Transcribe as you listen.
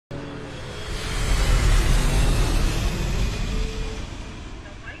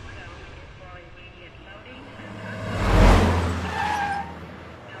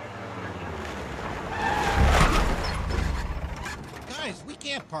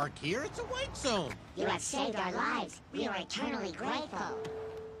park here. It's a wake zone. You have saved our lives. We are eternally grateful.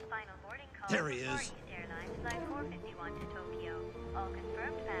 Final boarding call. There he is. Far East Airlines Flight 451 to Tokyo. All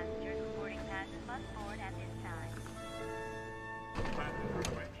confirmed passengers with boarding passes must board at this time. Passenger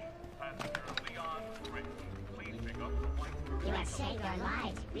switch. Passenger Leon Rich. Please pick up the white. You have saved our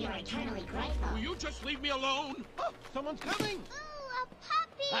lives. We are eternally grateful. Will you just leave me alone? Oh, someone's coming. Ooh, a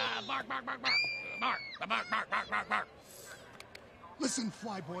puppy! Bark, bark, bark, bark. Bark, bark, bark, bark, bark, bark. Listen,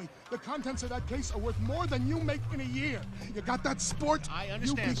 Flyboy, the contents of that case are worth more than you make in a year. You got that, sport? I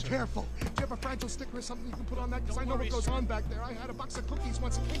understand, You be sir. careful. Do you have a fragile sticker or something you can put on that? Because I know worry, what goes sir. on back there. I had a box of cookies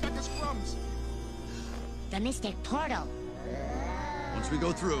once. It came back as crumbs. The Mystic Portal. Once we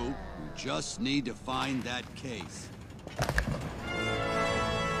go through, we just need to find that case.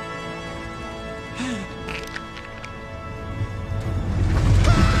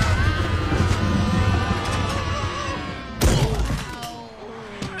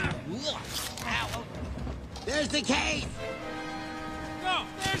 There's the case. No,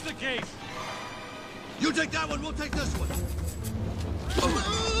 there's the case. You take that one, we'll take this one.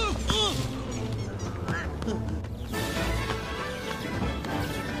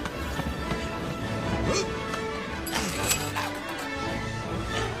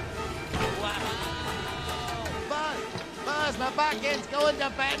 Buzz, my back end's going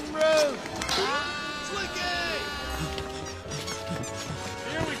to Baton Rouge. Slinky!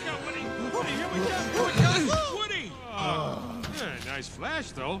 Here we go, Woody. Woody, here we go. Here we go. Woody. Nice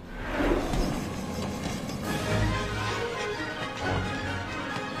flash, though.